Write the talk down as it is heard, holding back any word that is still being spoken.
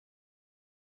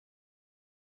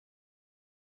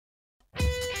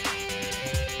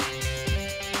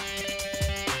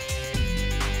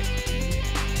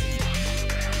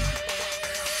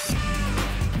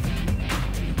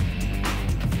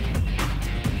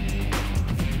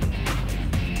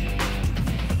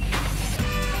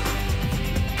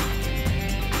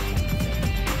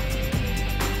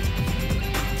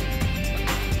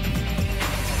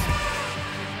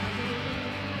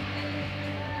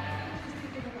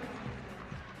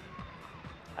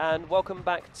and welcome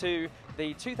back to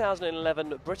the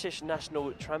 2011 British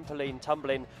National Trampoline,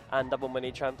 Tumbling and Double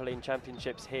Mini Trampoline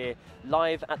Championships here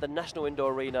live at the National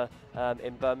Indoor Arena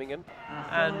in Birmingham.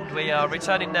 And we are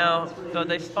returning now for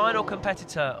the final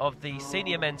competitor of the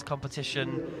senior men's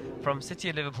competition from City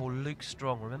of Liverpool, Luke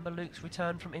Strong. Remember Luke's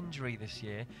return from injury this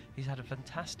year. He's had a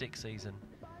fantastic season.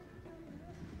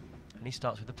 And he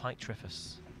starts with the pike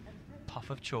triffus. Puff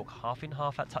of chalk, half in,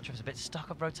 half out touch triffus. A bit stuck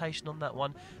of rotation on that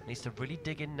one. Needs to really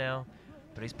dig in now,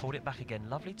 but he's pulled it back again.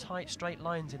 Lovely tight straight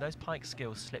lines in those pike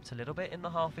skills. Slipped a little bit in the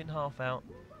half in, half out.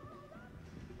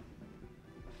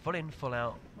 Full in, full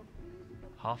out.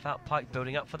 Half out pike,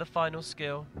 building up for the final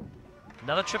skill.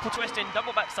 Another triple twist in,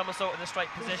 double back somersault in the straight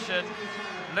position.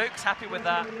 Luke's happy with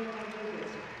that.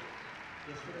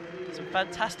 Some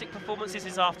fantastic performances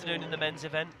this afternoon in the men's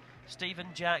event. Stephen,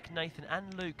 Jack, Nathan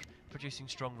and Luke producing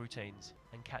strong routines.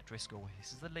 And Kat Driscoll,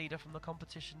 this is the leader from the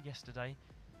competition yesterday.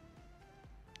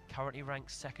 Currently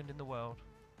ranked second in the world.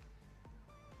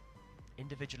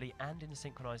 Individually and in the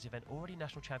synchronised event, already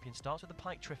national champion. Starts with the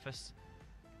pike triffus.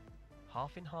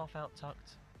 Half in, half out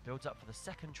tucked. Builds up for the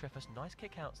second triffus. Nice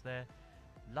kick outs there.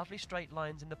 Lovely straight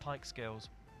lines in the pike skills.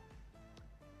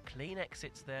 Clean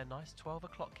exits there. Nice 12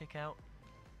 o'clock kick out.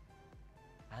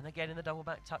 And again in the double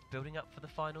back tuck, building up for the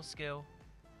final skill.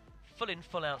 Full in,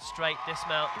 full out straight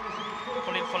dismount.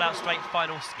 Full in, full out straight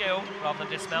final skill rather than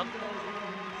dismount.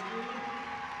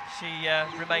 She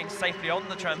remains safely on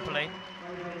the trampoline.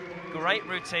 Great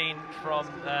routine from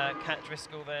Kat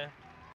Driscoll there.